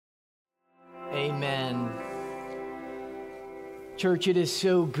Amen. Church, it is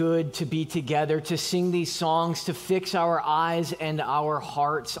so good to be together, to sing these songs, to fix our eyes and our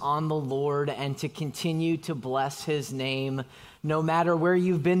hearts on the Lord, and to continue to bless his name. No matter where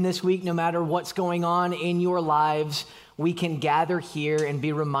you've been this week, no matter what's going on in your lives, we can gather here and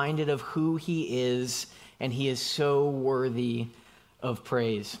be reminded of who he is, and he is so worthy of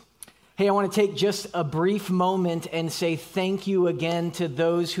praise. Hey, I want to take just a brief moment and say thank you again to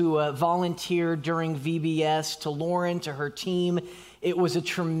those who volunteered during VBS, to Lauren, to her team. It was a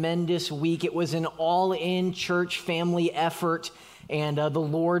tremendous week. It was an all-in church family effort, and the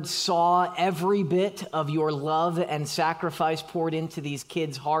Lord saw every bit of your love and sacrifice poured into these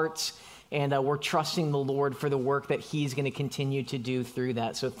kids' hearts, and we're trusting the Lord for the work that he's going to continue to do through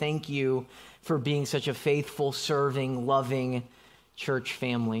that. So thank you for being such a faithful, serving, loving church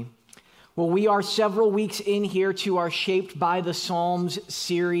family. Well, we are several weeks in here to our Shaped by the Psalms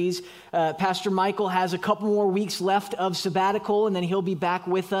series. Pastor Michael has a couple more weeks left of sabbatical, and then he'll be back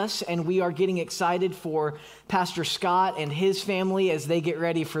with us. And we are getting excited for Pastor Scott and his family as they get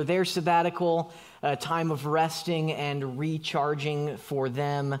ready for their sabbatical, time of resting and recharging for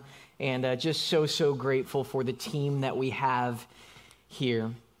them. And just so grateful for the team that we have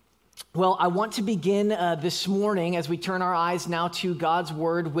here. Well, I want to begin this morning as we turn our eyes now to God's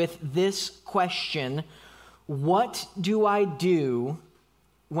Word with this question: what do I do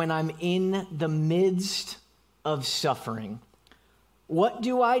when I'm in the midst of suffering? What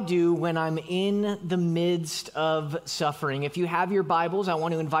do I do when I'm in the midst of suffering? If you have your Bibles, I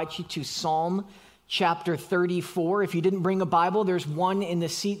want to invite you to Psalm chapter 34. If you didn't bring a Bible, there's one in the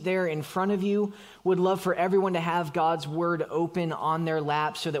seat there in front of you. Would love for everyone to have God's Word open on their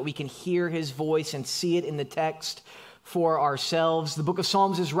lap so that we can hear his voice and see it in the text for ourselves. The book of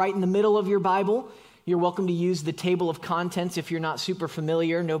Psalms is right in the middle of your Bible. You're welcome to use the table of contents if you're not super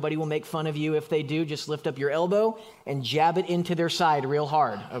familiar. Nobody will make fun of you if they do. Just lift up your elbow and jab it into their side real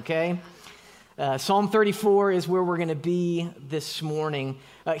hard, okay? Psalm 34 is where we're going to be this morning.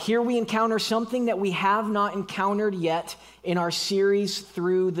 Here we encounter something that we have not encountered yet in our series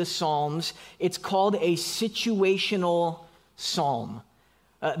through the Psalms. It's called a situational psalm.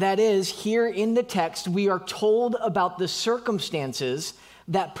 That is, here in the text, we are told about the circumstances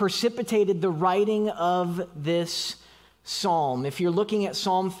that precipitated the writing of this psalm. If you're looking at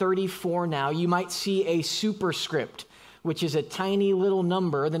Psalm 34 now, you might see a superscript, which is a tiny little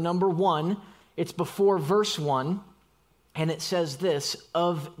number, the number 1. It's before verse 1, and it says this: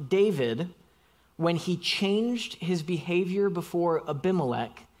 of David, when he changed his behavior before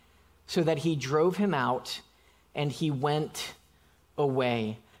Abimelech, so that he drove him out and he went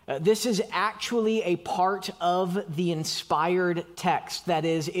away. This is actually a part of the inspired text. That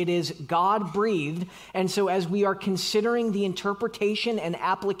is, it is God-breathed, and so as we are considering the interpretation and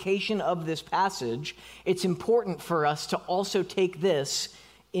application of this passage, it's important for us to also take this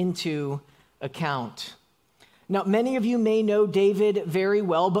into account. Now, many of you may know David very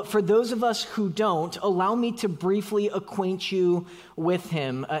well, but for those of us who don't, allow me to briefly acquaint you with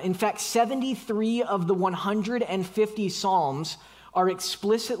him. In fact, 73 of the 150 Psalms are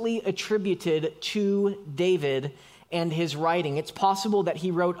explicitly attributed to David and his writing. It's possible that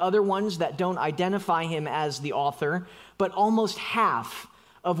he wrote other ones that don't identify him as the author, but almost half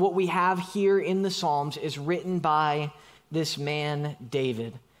of what we have here in the Psalms is written by this man,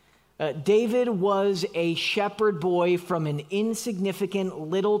 David. David was a shepherd boy from an insignificant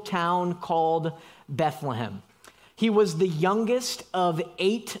little town called Bethlehem. He was the youngest of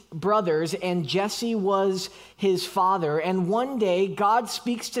 8 brothers, and Jesse was his father. And one day, God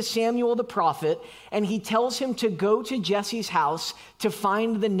speaks to Samuel the prophet, and he tells him to go to Jesse's house to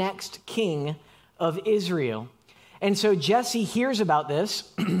find the next king of Israel. And so Jesse hears about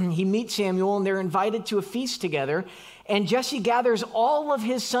this. He meets Samuel, and they're invited to a feast together. And Jesse gathers all of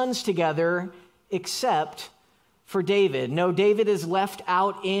his sons together except for David. No, David is left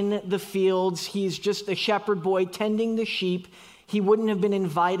out in the fields. He's just a shepherd boy tending the sheep. He wouldn't have been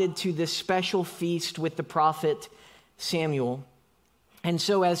invited to this special feast with the prophet Samuel. And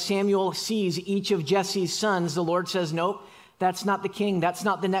so as Samuel sees each of Jesse's sons, the Lord says, nope, that's not the king. That's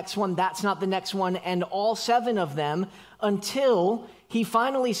not the next one. That's not the next one. And all 7 of them, until he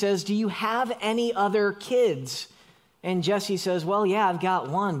finally says, do you have any other kids? And Jesse says, well, yeah, I've got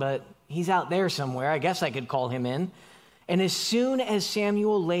one, but he's out there somewhere. I guess I could call him in. And as soon as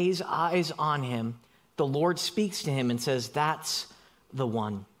Samuel lays eyes on him, the Lord speaks to him and says, that's the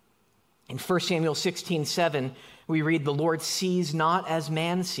one. In 1 Samuel 16:7, we read, the Lord sees not as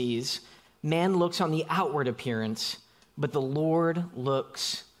man sees. Man looks on the outward appearance, but the Lord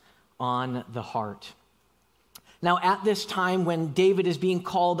looks on the heart. Now, at this time when David is being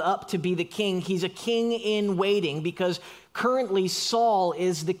called up to be the king, he's a king in waiting because currently Saul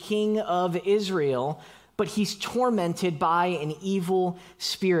is the king of Israel, but he's tormented by an evil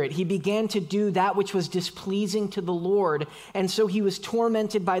spirit. He began to do that which was displeasing to the Lord, and so he was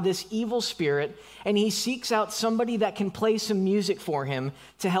tormented by this evil spirit, and he seeks out somebody that can play some music for him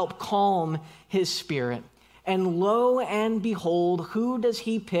to help calm his spirit. And lo and behold, who does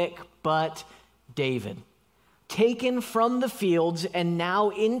he pick but David? Taken from the fields and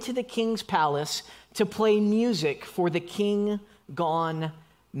now into the king's palace to play music for the king gone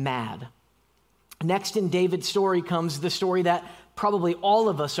mad. Next in David's story comes the story that probably all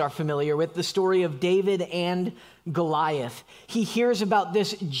of us are familiar with, the story of David and Goliath. He hears about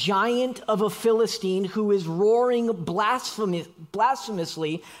this giant of a Philistine who is roaring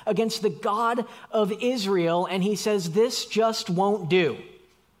blasphemously against the God of Israel, and he says, this just won't do.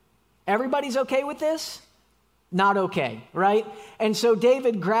 Everybody's okay with this? Not okay, right? And so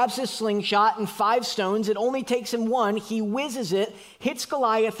David grabs his slingshot and 5 stones. It only takes him 1. He whizzes it, hits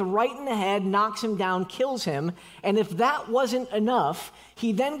Goliath right in the head, knocks him down, kills him. And if that wasn't enough,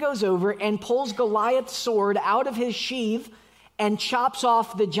 he then goes over and pulls Goliath's sword out of his sheath and chops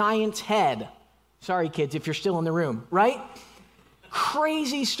off the giant's head. Sorry, kids, if you're still in the room, right?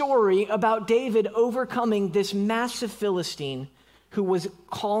 Crazy story about David overcoming this massive Philistine who was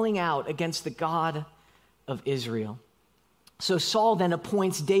calling out against the God of Israel. So Saul then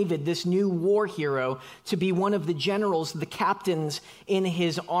appoints David, this new war hero, to be one of the generals, the captains in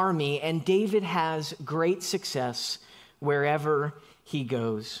his army, and David has great success wherever he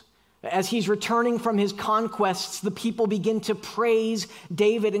goes. As he's returning from his conquests, the people begin to praise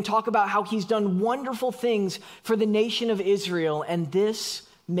David and talk about how he's done wonderful things for the nation of Israel, and this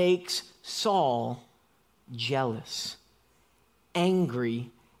makes Saul jealous, angry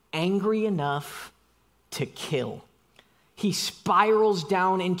enough to kill. He spirals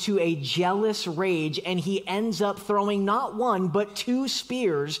down into a jealous rage, and he ends up throwing not 1, but 2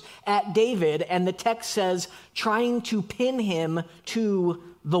 spears at David, and the text says, trying to pin him to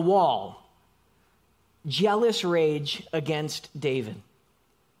the wall. Jealous rage against David.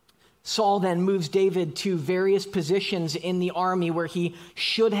 Saul then moves David to various positions in the army where he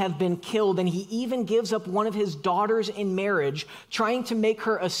should have been killed, and he even gives up one of his daughters in marriage, trying to make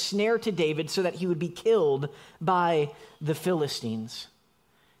her a snare to David so that he would be killed by the Philistines.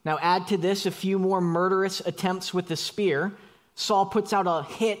 Now add to this a few more murderous attempts with the spear. Saul puts out a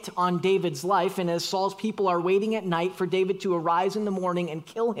hit on David's life, and as Saul's people are waiting at night for David to arise in the morning and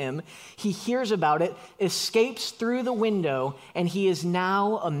kill him, he hears about it, escapes through the window, and he is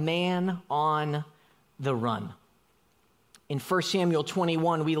now a man on the run. In 1 Samuel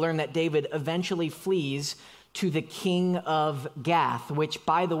 21, we learn that David eventually flees to the king of Gath, which,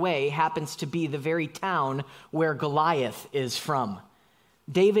 by the way, happens to be the very town where Goliath is from.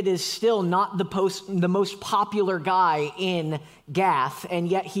 David is still not the most popular guy in Gath, and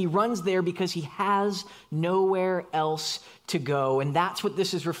yet he runs there because he has nowhere else to go. And that's what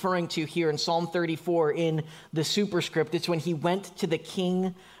this is referring to here in Psalm 34 in the superscript. It's when he went to the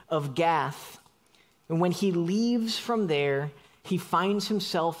king of Gath. And when he leaves from there, he finds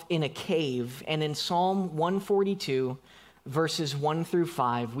himself in a cave. And in Psalm 142, verses 1 through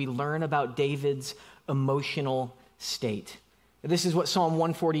 5, we learn about David's emotional state. This is what Psalm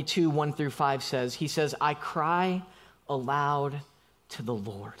 142, 1 through 5 says. He says, I cry aloud to the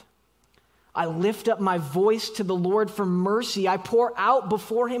Lord. I lift up my voice to the Lord for mercy. I pour out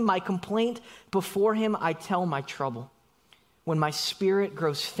before him my complaint. Before him I tell my trouble. When my spirit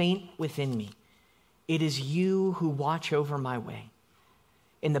grows faint within me, it is you who watch over my way.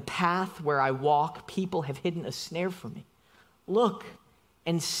 In the path where I walk, people have hidden a snare for me. Look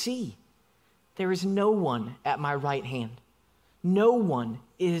and see. There is no one at my right hand. No one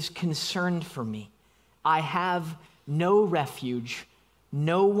is concerned for me. I have no refuge.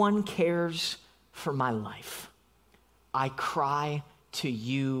 No one cares for my life. I cry to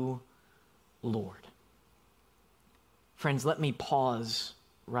you, Lord. Friends, let me pause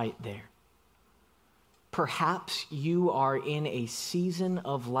right there. Perhaps you are in a season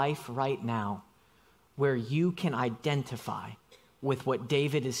of life right now where you can identify with what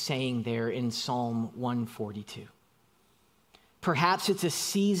David is saying there in Psalm 142. Perhaps it's a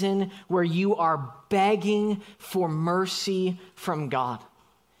season where you are begging for mercy from God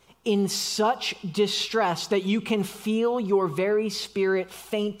in such distress that you can feel your very spirit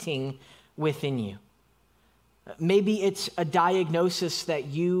fainting within you. Maybe it's a diagnosis that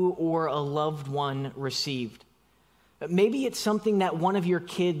you or a loved one received. Maybe it's something that one of your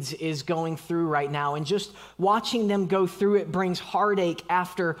kids is going through right now, and just watching them go through it brings heartache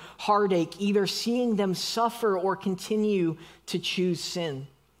after heartache, either seeing them suffer or continue to choose sin.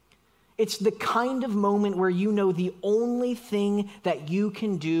 It's the kind of moment where you know the only thing that you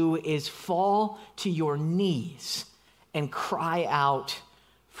can do is fall to your knees and cry out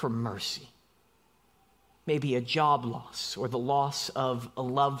for mercy. Maybe a job loss or the loss of a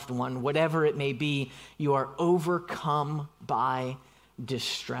loved one, whatever it may be, you are overcome by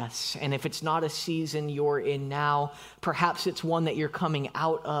distress. And if it's not a season you're in now, perhaps it's one that you're coming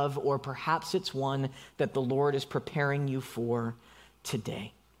out of, or perhaps it's one that the Lord is preparing you for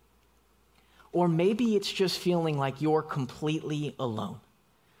today. Or maybe it's just feeling like you're completely alone.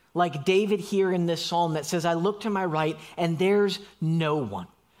 Like David here in this psalm that says, I look to my right and there's no one.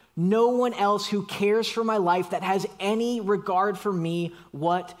 No one else who cares for my life, that has any regard for me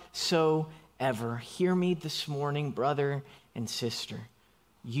whatsoever. Hear me this morning, brother and sister.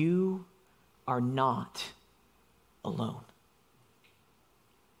 You are not alone.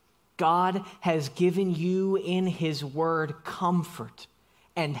 God has given you in his word comfort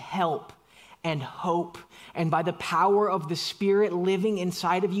and help and hope. And by the power of the Spirit living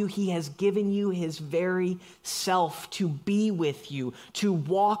inside of you, he has given you his very self to be with you, to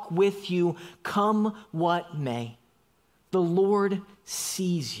walk with you, come what may. The Lord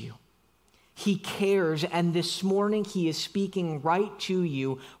sees you. He cares, and this morning he is speaking right to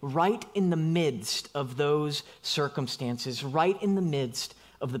you, right in the midst of those circumstances, right in the midst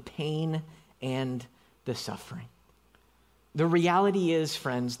of the pain and the suffering. The reality is,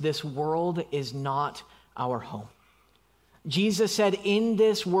 friends, this world is not our home. Jesus said, in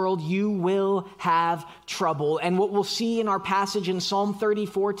this world you will have trouble. And what we'll see in our passage in Psalm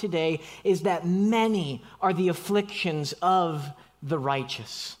 34 today is that many are the afflictions of the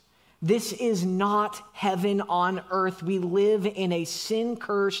righteous. This is not heaven on earth. We live in a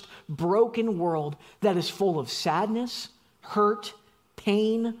sin-cursed, broken world that is full of sadness, hurt,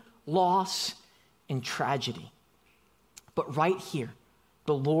 pain, loss, and tragedy. But right here,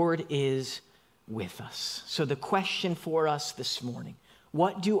 the Lord is with us. So the question for us this morning,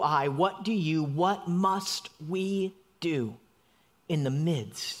 what do you, what must we do in the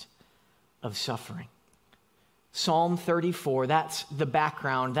midst of suffering? Psalm 34, that's the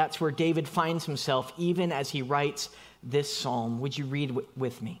background. That's where David finds himself even as he writes this psalm. Would you read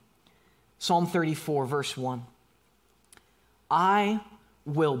with me? Psalm 34, verse 1. I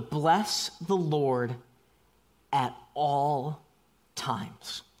will bless the Lord at all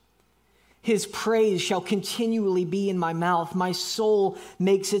times. His praise shall continually be in my mouth. My soul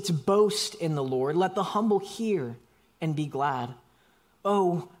makes its boast in the Lord. Let the humble hear and be glad.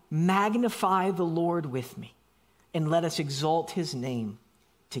 Oh, magnify the Lord with me, and let us exalt his name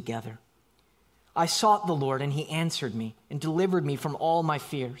together. I sought the Lord, and he answered me and delivered me from all my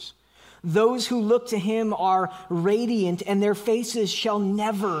fears. Those who look to him are radiant, and their faces shall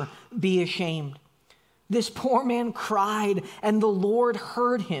never be ashamed. This poor man cried, and the Lord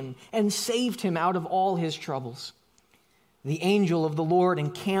heard him and saved him out of all his troubles. The angel of the Lord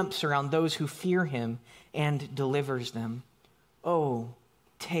encamps around those who fear him and delivers them. Oh,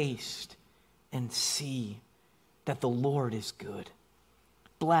 taste and see that the Lord is good.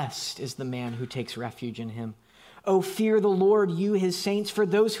 Blessed is the man who takes refuge in him. Oh, fear the Lord, you his saints, for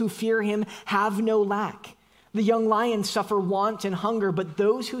those who fear him have no lack. The young lions suffer want and hunger, but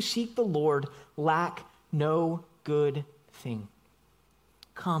those who seek the Lord lack no good thing.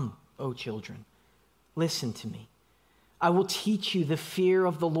 Come, O children, listen to me. I will teach you the fear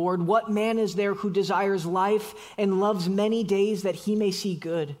of the Lord. What man is there who desires life and loves many days that he may see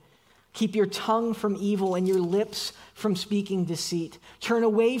good? Keep your tongue from evil and your lips from speaking deceit. Turn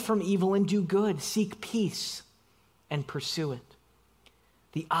away from evil and do good. Seek peace and pursue it.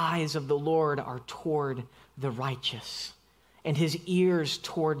 The eyes of the Lord are toward the righteous, and his ears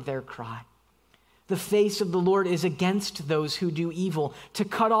toward their cry. The face of the Lord is against those who do evil, to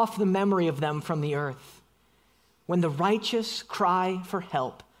cut off the memory of them from the earth. When the righteous cry for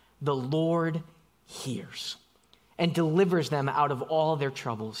help, the Lord hears and delivers them out of all their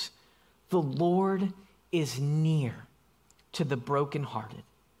troubles. The Lord is near to the brokenhearted,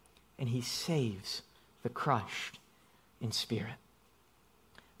 and he saves the crushed in spirit.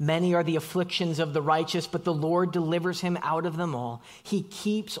 Many are the afflictions of the righteous, but the Lord delivers him out of them all. He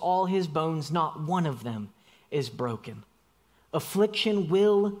keeps all his bones, not one of them is broken. Affliction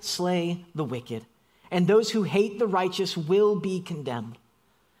will slay the wicked, and those who hate the righteous will be condemned.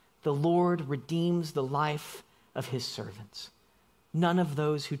 The Lord redeems the life of his servants. None of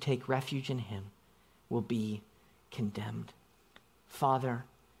those who take refuge in him will be condemned. Father,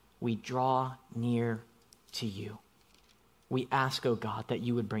 we draw near to you. we ask, O God, that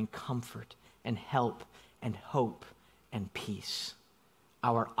you would bring comfort and help and hope and peace.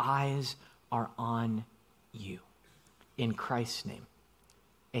 Our eyes are on you. In Christ's name,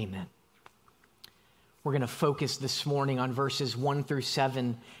 amen. We're going to focus this morning on verses 1 through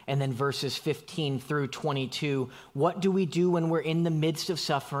 7 and then verses 15 through 22. What do we do when we're in the midst of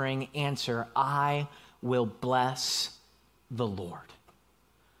suffering? Answer, I will bless the Lord.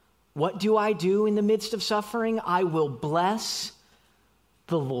 What do I do in the midst of suffering? I will bless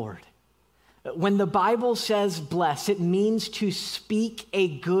the Lord. When the Bible says bless, it means to speak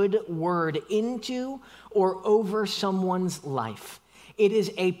a good word into or over someone's life. It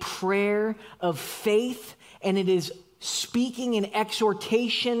is a prayer of faith, and it is speaking an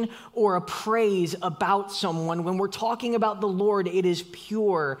exhortation or a praise about someone. When we're talking about the Lord, it is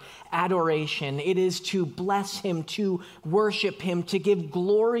pure adoration. It is to bless him, to worship him, to give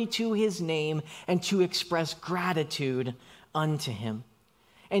glory to his name, and to express gratitude unto him.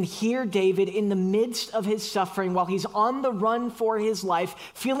 And here David, in the midst of his suffering, while he's on the run for his life,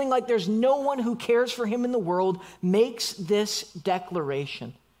 feeling like there's no one who cares for him in the world, makes this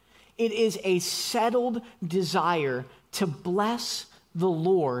declaration. It is a settled desire to bless the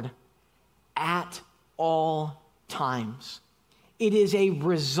Lord at all times. It is a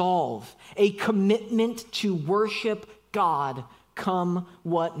resolve, a commitment to worship God, come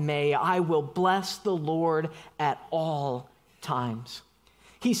what may. I will bless the Lord at all times.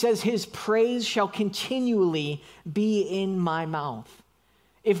 He says, his praise shall continually be in my mouth.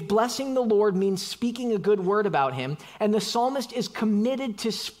 If blessing the Lord means speaking a good word about him, and the psalmist is committed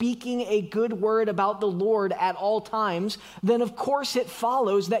to speaking a good word about the Lord at all times, then of course it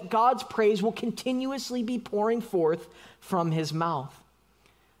follows that God's praise will continuously be pouring forth from his mouth.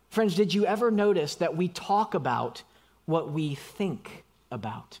 Friends, did you ever notice that we talk about what we think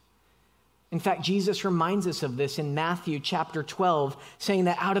about? In fact, Jesus reminds us of this in Matthew chapter 12, saying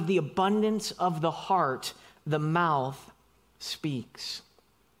that out of the abundance of the heart, the mouth speaks.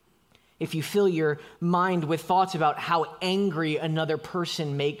 If you fill your mind with thoughts about how angry another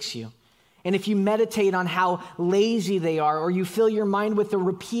person makes you, and if you meditate on how lazy they are, or you fill your mind with the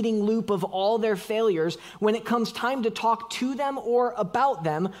repeating loop of all their failures, when it comes time to talk to them or about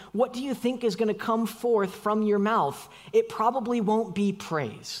them, what do you think is going to come forth from your mouth? It probably won't be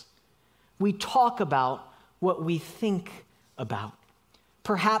praise. We talk about what we think about.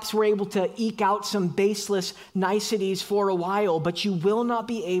 Perhaps we're able to eke out some baseless niceties for a while, but you will not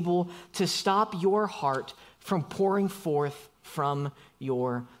be able to stop your heart from pouring forth from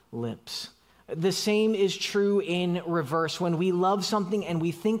your lips. The same is true in reverse. When we love something and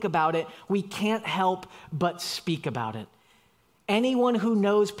we think about it, we can't help but speak about it. Anyone who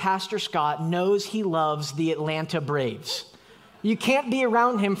knows Pastor Scott knows he loves the Atlanta Braves. You can't be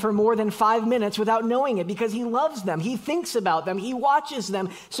around him for more than 5 minutes without knowing it because he loves them. He thinks about them. He watches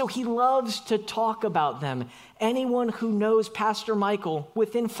them. So he loves to talk about them. Anyone who knows Pastor Michael,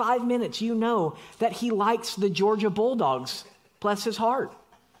 within 5 minutes, you know that he likes the Georgia Bulldogs. Bless his heart,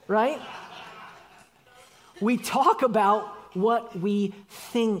 right? We talk about what we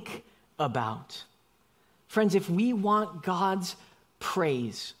think about. Friends, if we want God's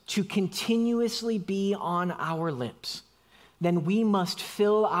praise to continuously be on our lips, then we must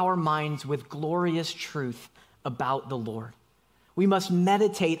fill our minds with glorious truth about the Lord. We must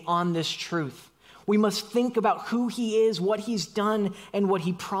meditate on this truth. We must think about who he is, what he's done, and what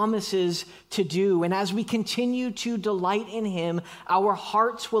he promises to do. And as we continue to delight in him, our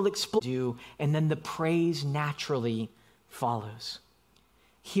hearts will explode, and then the praise naturally follows.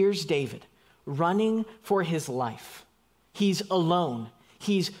 Here's David running for his life. He's alone.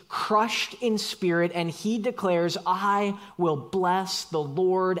 He's crushed in spirit, and he declares, I will bless the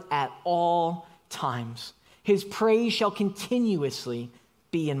Lord at all times. His praise shall continuously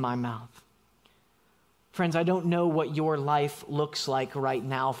be in my mouth. Friends, I don't know what your life looks like right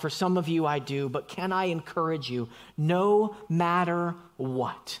now. For some of you, I do, but can I encourage you, no matter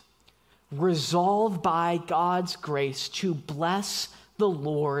what, resolve by God's grace to bless the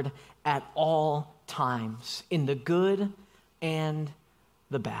Lord at all times, in the good and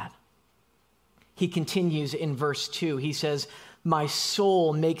the bad. He continues in verse 2. He says, my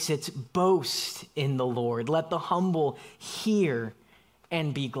soul makes its boast in the Lord. Let the humble hear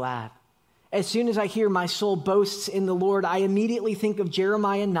and be glad. As soon as I hear my soul boasts in the Lord, I immediately think of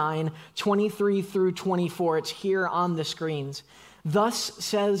Jeremiah 9, 23 through 24. It's here on the screens. Thus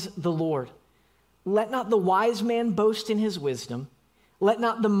says the Lord, let not the wise man boast in his wisdom. Let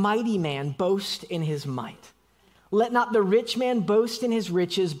not the mighty man boast in his might. Let not the rich man boast in his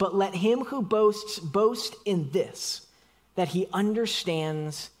riches, but let him who boasts boast in this, that he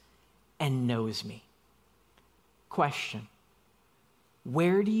understands and knows me. Question: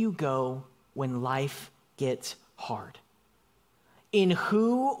 where do you go when life gets hard? In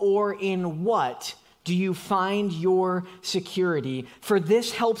who or in what do you find your security? For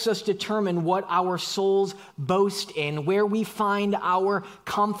this helps us determine what our souls boast in, where we find our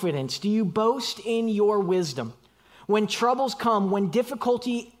confidence. Do you boast in your wisdom? When troubles come, when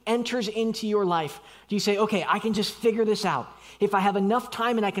difficulty enters into your life, do you say, okay, I can just figure this out. If I have enough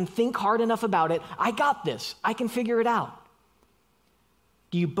time and I can think hard enough about it, I got this. I can figure it out.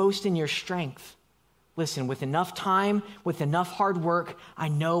 Do you boast in your strength? Listen, with enough time, with enough hard work, I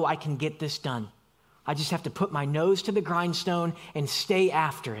know I can get this done. I just have to put my nose to the grindstone and stay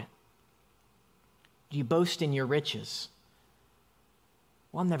after it. Do you boast in your riches?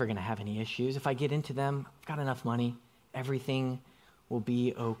 Well, I'm never going to have any issues. If I get into them, I've got enough money. Everything will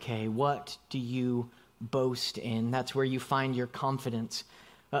be okay. What do you boast in? That's where you find your confidence.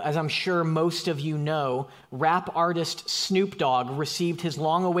 As I'm sure most of you know, rap artist Snoop Dogg received his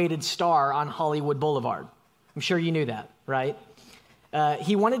long-awaited star on Hollywood Boulevard. I'm sure you knew that, right?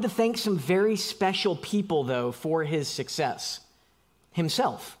 He wanted to thank some very special people, though, for his success.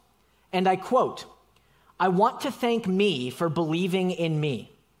 Himself. And I quote, "I want to thank me for believing in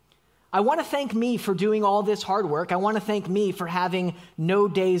me. I want to thank me for doing all this hard work. I want to thank me for having no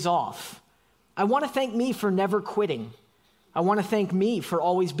days off. I want to thank me for never quitting. I want to thank me for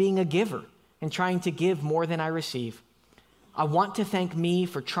always being a giver and trying to give more than I receive. I want to thank me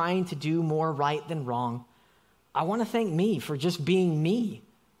for trying to do more right than wrong. I want to thank me for just being me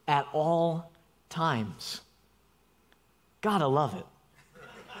at all times." Gotta love it.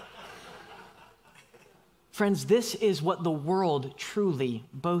 Friends, this is what the world truly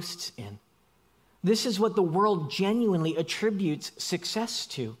boasts in. This is what the world genuinely attributes success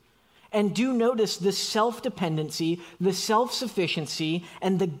to. And do notice the self-dependency, the self-sufficiency,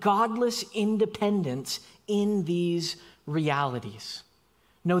 and the godless independence in these realities.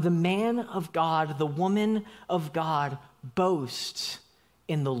 No, the man of God, the woman of God boasts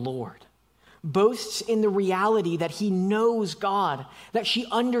in the Lord. Boasts in the reality that he knows God, that she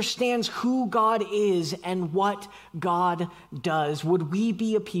understands who God is and what God does. Would we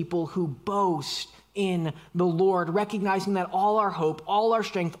be a people who boast in the Lord, recognizing that all our hope, all our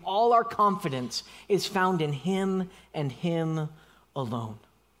strength, all our confidence is found in him and him alone?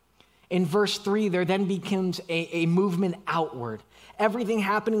 In verse 3, there then becomes a movement outward. Everything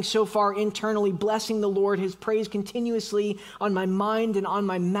happening so far internally, blessing the Lord, his praise continuously on my mind and on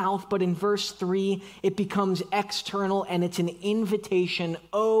my mouth. But in verse 3, it becomes external, and it's an invitation.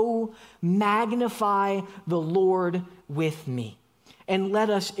 Oh, magnify the Lord with me, and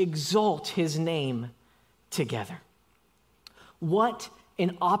let us exalt his name together. What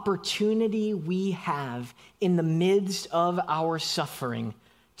an opportunity we have in the midst of our suffering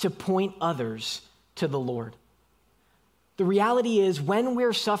to point others to the Lord. The reality is, when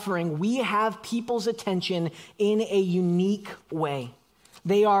we're suffering, we have people's attention in a unique way.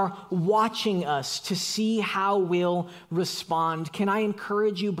 They are watching us to see how we'll respond. Can I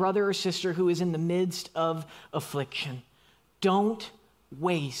encourage you, brother or sister, who is in the midst of affliction? Don't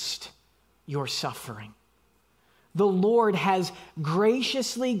waste your suffering. The Lord has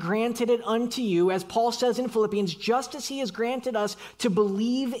graciously granted it unto you, as Paul says in Philippians, just as he has granted us to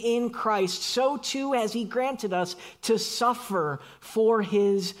believe in Christ, so too has he granted us to suffer for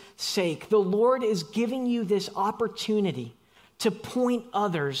his sake. The Lord is giving you this opportunity to point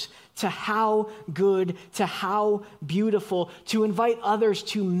others to how good, to how beautiful, to invite others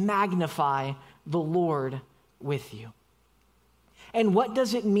to magnify the Lord with you. And what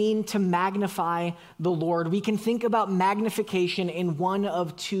does it mean to magnify the Lord? We can think about magnification in one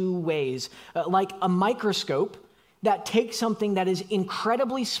of two ways. Like a microscope that takes something that is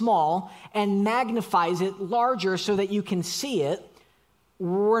incredibly small and magnifies it larger so that you can see it.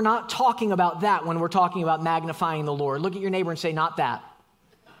 We're not talking about that when we're talking about magnifying the Lord. Look at your neighbor and say, not that.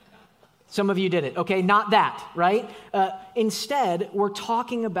 Some of you did it, okay? Not that, right? Instead, we're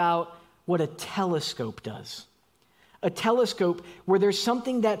talking about what a telescope does. A telescope where there's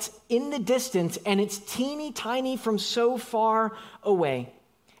something that's in the distance and it's teeny tiny from so far away.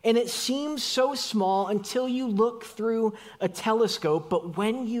 And it seems so small until you look through a telescope, but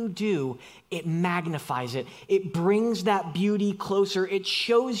when you do, it magnifies it. It brings that beauty closer. It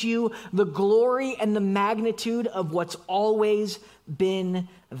shows you the glory and the magnitude of what's always been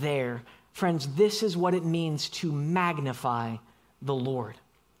there. Friends, this is what it means to magnify the Lord.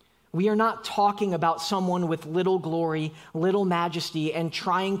 We are not talking about someone with little glory, little majesty, and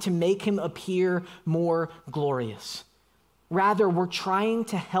trying to make him appear more glorious. Rather, we're trying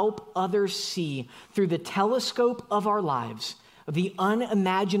to help others see through the telescope of our lives the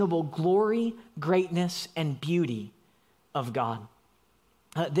unimaginable glory, greatness, and beauty of God.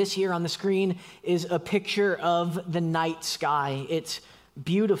 This here on the screen is a picture of the night sky. It's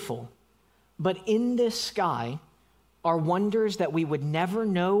beautiful. But in this sky are wonders that we would never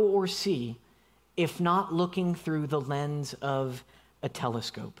know or see if not looking through the lens of a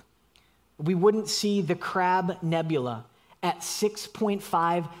telescope. We wouldn't see the Crab Nebula at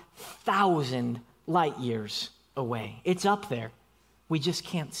 6.5 thousand light years away. It's up there. We just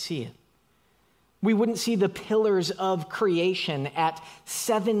can't see it. We wouldn't see the pillars of creation at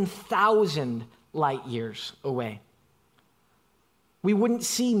 7,000 light years away. We wouldn't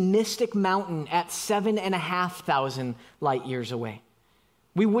see Mystic Mountain at 7,500 light years away.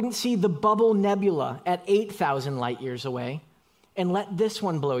 We wouldn't see the Bubble Nebula at 8,000 light years away. And let this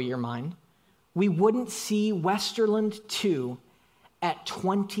one blow your mind. We wouldn't see Westerland 2 at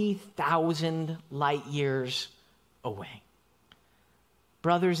 20,000 light years away.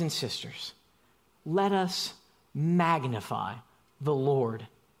 Brothers and sisters, let us magnify the Lord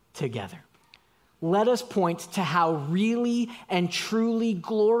together. Let us point to how really and truly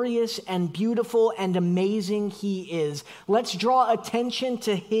glorious and beautiful and amazing he is. Let's draw attention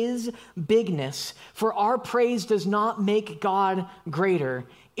to his bigness, for our praise does not make God greater.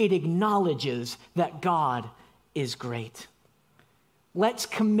 It acknowledges that God is great. Let's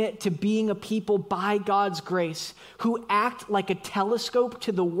commit to being a people by God's grace who act like a telescope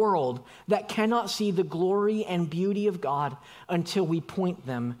to the world that cannot see the glory and beauty of God until we point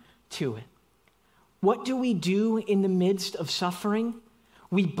them to it. What do we do in the midst of suffering?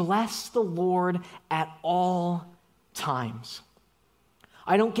 We bless the Lord at all times.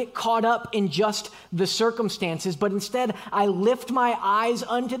 I don't get caught up in just the circumstances, but instead I lift my eyes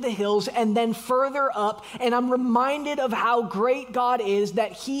unto the hills and then further up, and I'm reminded of how great God is,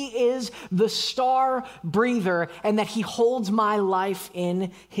 that he is the star breather and that he holds my life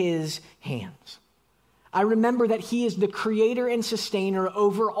in his hands. I remember that he is the creator and sustainer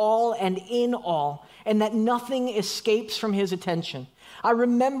over all and in all, and that nothing escapes from his attention. I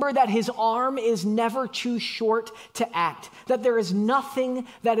remember that his arm is never too short to act, that there is nothing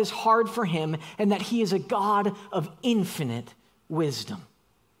that is hard for him, and that he is a God of infinite wisdom.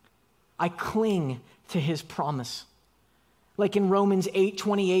 I cling to his promise. Like in Romans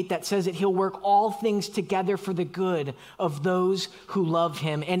 8:28, that says that he'll work all things together for the good of those who love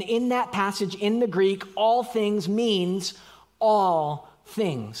him. And in that passage, in the Greek, all things means all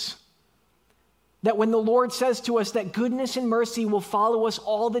things. That when the Lord says to us that goodness and mercy will follow us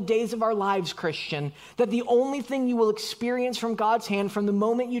all the days of our lives, Christian, that the only thing you will experience from God's hand from the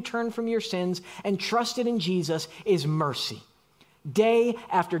moment you turn from your sins and trusted in Jesus is mercy. Day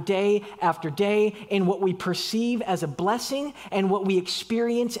after day after day, in what we perceive as a blessing and what we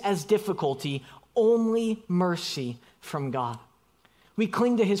experience as difficulty, only mercy from God. We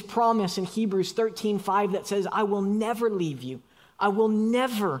cling to his promise in Hebrews 13:5 that says, I will never leave you. I will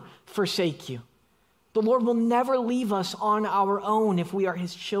never forsake you. The Lord will never leave us on our own if we are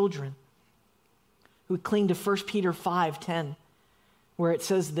his children. We cling to 1 Peter 5:10, where it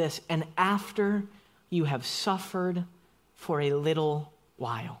says this, and after you have suffered for a little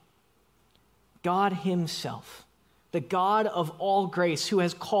while, God himself, the God of all grace, who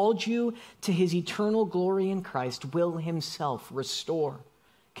has called you to his eternal glory in Christ, will himself restore,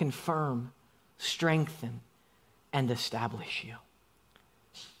 confirm, strengthen, and establish you.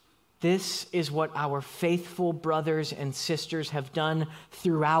 This is what our faithful brothers and sisters have done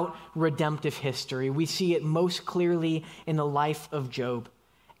throughout redemptive history. We see it most clearly in the life of Job.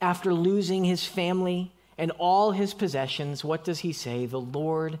 After losing his family and all his possessions, what does he say? The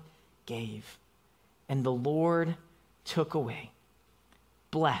Lord gave, and the Lord took away.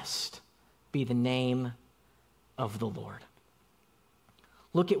 Blessed be the name of the Lord.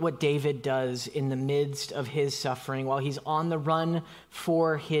 Look at what David does in the midst of his suffering while he's on the run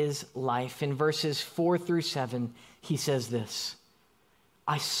for his life. In verses 4-7, he says this,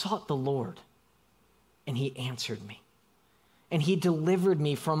 I sought the Lord, and he answered me, and he delivered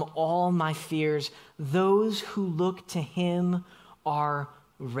me from all my fears. Those who look to him are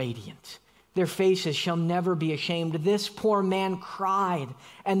radiant. Their faces shall never be ashamed. This poor man cried,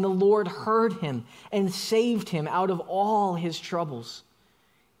 and the Lord heard him and saved him out of all his troubles.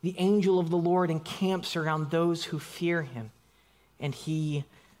 The angel of the Lord encamps around those who fear him, and he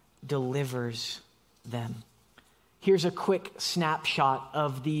delivers them. Here's a quick snapshot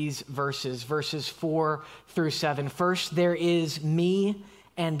of these verses 4-7. First, there is me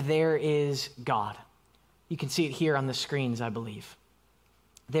and there is God. You can see it here on the screens, I believe.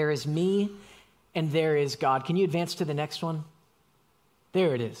 There is me and there is God. Can you advance to the next one?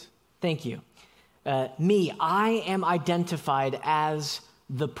 There it is. Thank you. Me, I am identified as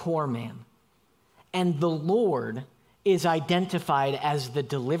the poor man, and the Lord is identified as the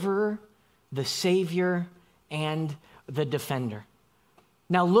deliverer, the savior, and the defender.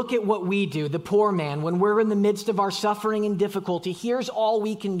 Now look at what we do, the poor man, when we're in the midst of our suffering and difficulty. Here's all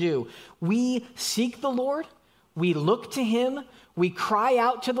we can do. We seek the Lord, we look to him, we cry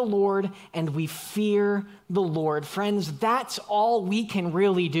out to the Lord, and we fear the Lord. Friends, that's all we can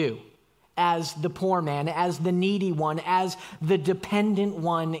really do as the poor man, as the needy one, as the dependent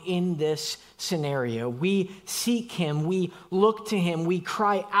one in this scenario. We seek him, we look to him, we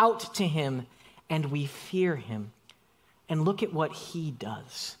cry out to him, and we fear him. And look at what he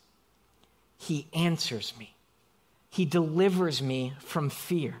does. He answers me. He delivers me from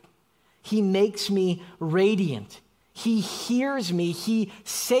fear. He makes me radiant. He hears me. He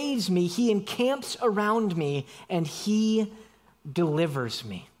saves me. He encamps around me, and he delivers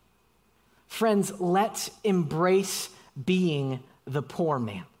me. Friends, let's embrace being the poor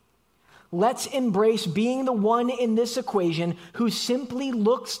man. Let's embrace being the one in this equation who simply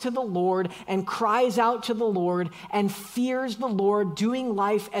looks to the Lord and cries out to the Lord and fears the Lord, doing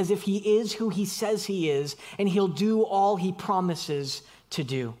life as if he is who he says he is, and he'll do all he promises to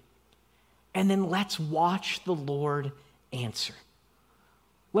do. And then let's watch the Lord answer.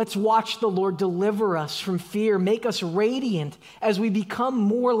 Let's watch the Lord deliver us from fear, make us radiant as we become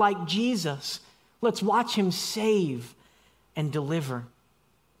more like Jesus. Let's watch him save and deliver.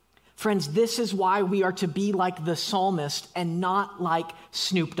 Friends, this is why we are to be like the psalmist and not like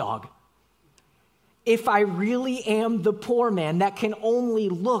Snoop Dogg. If I really am the poor man that can only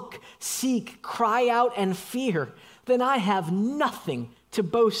look, seek, cry out, and fear, then I have nothing to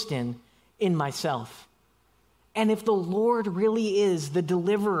boast in myself. And if the Lord really is the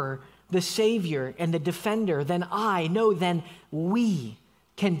deliverer, the savior, and the defender, then we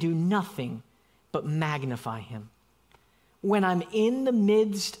can do nothing but magnify him. When I'm in the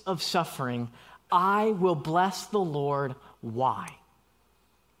midst of suffering, I will bless the Lord. Why?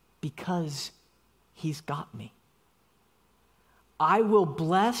 Because he's got me. I will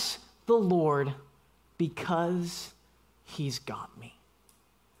bless the Lord because he's got me.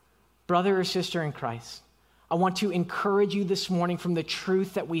 Brother or sister in Christ, I want to encourage you this morning from the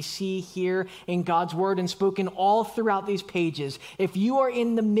truth that we see here in God's word and spoken all throughout these pages. If you are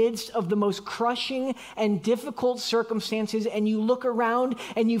in the midst of the most crushing and difficult circumstances and you look around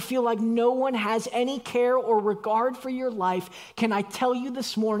and you feel like no one has any care or regard for your life, can I tell you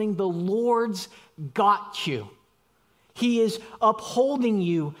this morning, the Lord's got you. He is upholding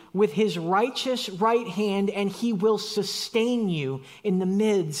you with his righteous right hand, and he will sustain you in the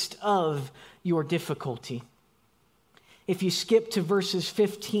midst of your difficulty. If you skip to verses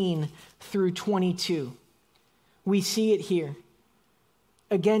 15 through 22, we see it here.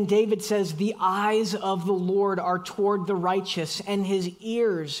 Again, David says, the eyes of the Lord are toward the righteous and his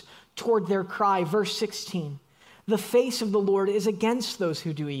ears toward their cry. Verse 16, the face of the Lord is against those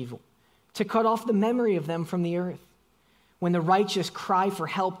who do evil, to cut off the memory of them from the earth. When the righteous cry for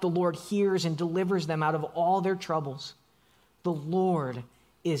help, the Lord hears and delivers them out of all their troubles. The Lord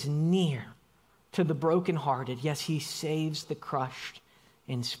is near to the brokenhearted. Yes, he saves the crushed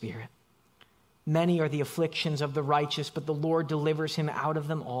in spirit. Many are the afflictions of the righteous, but the Lord delivers him out of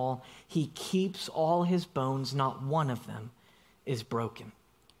them all. He keeps all his bones, not one of them is broken.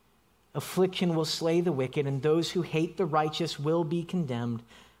 Affliction will slay the wicked, and those who hate the righteous will be condemned.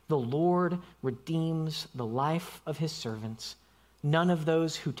 The Lord redeems the life of his servants. None of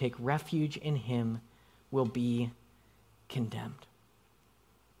those who take refuge in him will be condemned.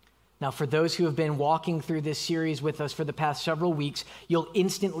 Now, for those who have been walking through this series with us for the past several weeks, you'll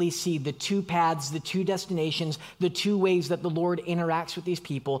instantly see the two paths, the two destinations, the two ways that the Lord interacts with these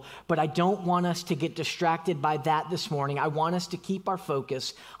people. But I don't want us to get distracted by that this morning. I want us to keep our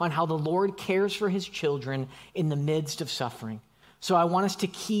focus on how the Lord cares for his children in the midst of suffering. So I want us to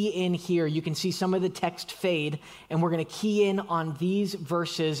key in here. You can see some of the text fade, and we're going to key in on these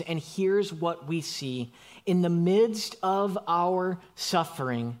verses. And here's what we see. In the midst of our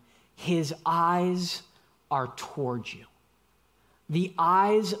suffering, his eyes are toward you. The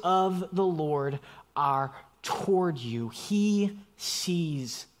eyes of the Lord are toward you. He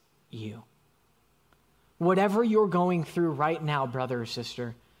sees you. Whatever you're going through right now, brother or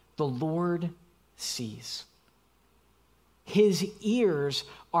sister, the Lord sees. His ears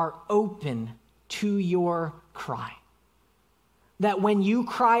are open to your cry. That when you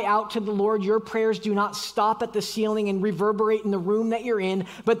cry out to the Lord, your prayers do not stop at the ceiling and reverberate in the room that you're in,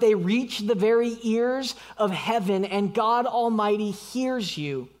 but they reach the very ears of heaven, and God Almighty hears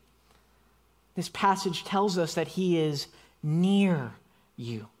you. This passage tells us that he is near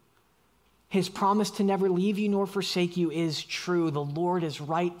you. His promise to never leave you nor forsake you is true. The Lord is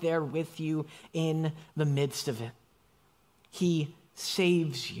right there with you in the midst of it. He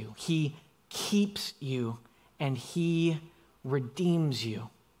saves you. He keeps you, and he redeems you.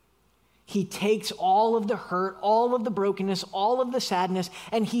 He takes all of the hurt, all of the brokenness, all of the sadness,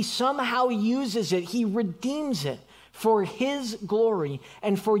 and he somehow uses it. He redeems it for his glory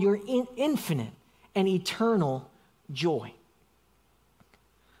and for your infinite and eternal joy.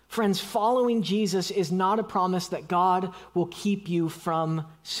 Friends, following Jesus is not a promise that God will keep you from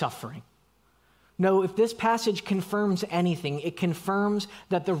suffering. No, if this passage confirms anything, it confirms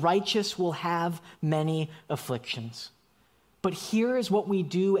that the righteous will have many afflictions. But here is what we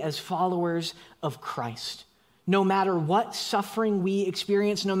do as followers of Christ. No matter what suffering we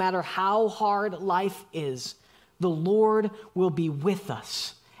experience, no matter how hard life is, the Lord will be with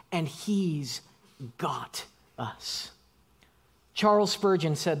us, and he's got us. Charles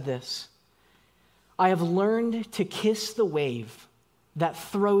Spurgeon said this, "I have learned to kiss the wave that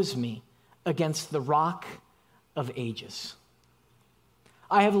throws me against the rock of ages."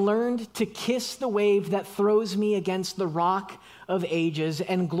 I have learned to kiss the wave that throws me against the rock of ages.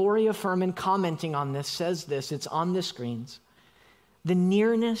 And Gloria Furman, commenting on this, says this, it's on the screens: "The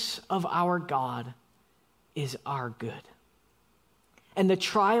nearness of our God is our good." And the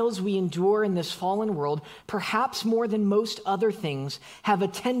trials we endure in this fallen world, perhaps more than most other things, have a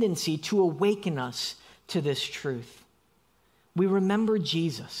tendency to awaken us to this truth. We remember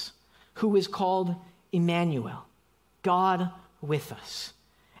Jesus, who is called Emmanuel, God with us,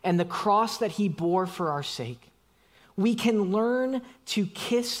 and the cross that he bore for our sake. We can learn to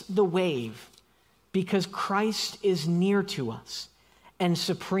kiss the wave because Christ is near to us and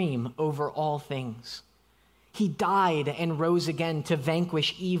supreme over all things. He died and rose again to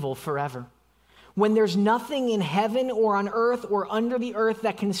vanquish evil forever. When there's nothing in heaven or on earth or under the earth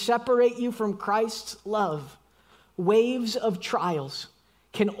that can separate you from Christ's love, waves of trials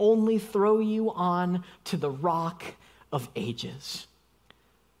can only throw you on to the rock of ages.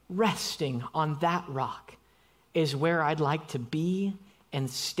 Resting on that rock is where I'd like to be and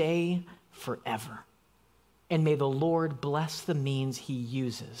stay forever. And may the Lord bless the means he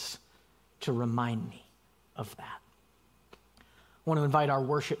uses to remind me of that. I want to invite our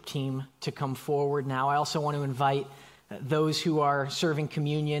worship team to come forward now. I also want to invite those who are serving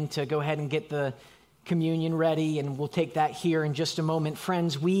communion to go ahead and get the communion ready, and we'll take that here in just a moment.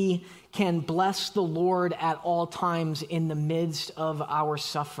 Friends, we can bless the Lord at all times in the midst of our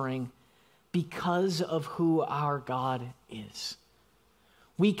suffering because of who our God is.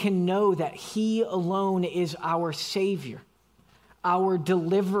 We can know that he alone is our Savior, our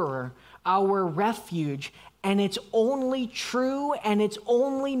deliverer, our refuge, and it's only true and it's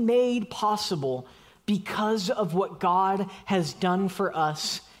only made possible because of what God has done for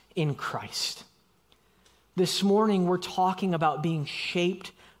us in Christ. This morning, we're talking about being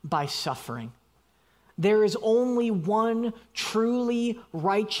shaped by suffering. There is only one truly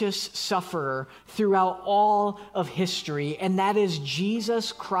righteous sufferer throughout all of history, and that is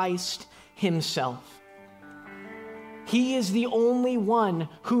Jesus Christ himself. He is the only one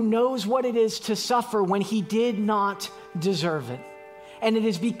who knows what it is to suffer when he did not deserve it. And it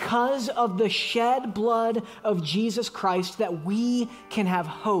is because of the shed blood of Jesus Christ that we can have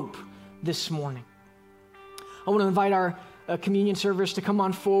hope this morning. I want to invite our communion servers to come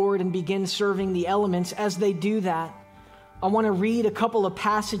on forward and begin serving the elements. As they do that, I want to read a couple of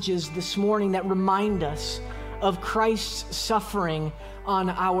passages this morning that remind us of Christ's suffering on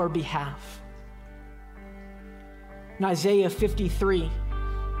our behalf. In Isaiah 53,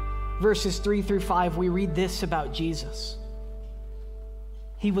 verses 3 through 5, we read this about Jesus.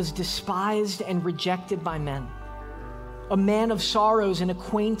 He was despised and rejected by men, a man of sorrows and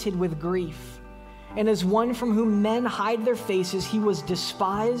acquainted with grief. And as one from whom men hide their faces, he was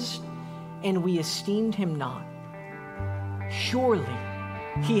despised, and we esteemed him not. Surely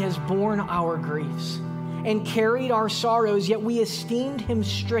he has borne our griefs and carried our sorrows, yet we esteemed him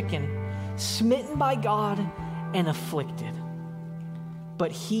stricken, smitten by God, and afflicted.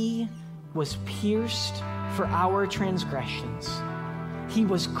 But he was pierced for our transgressions. He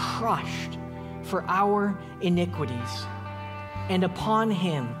was crushed for our iniquities. And upon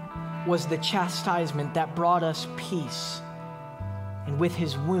him was the chastisement that brought us peace, and with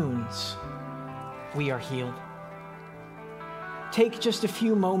his wounds we are healed. Take just a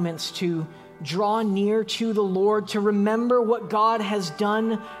few moments to draw near to the Lord, to remember what God has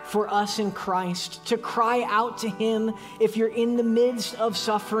done for us in Christ, to cry out to him if you're in the midst of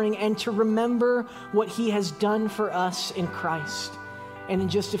suffering, and to remember what he has done for us in Christ. And in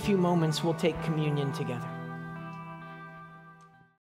just a few moments, we'll take communion together.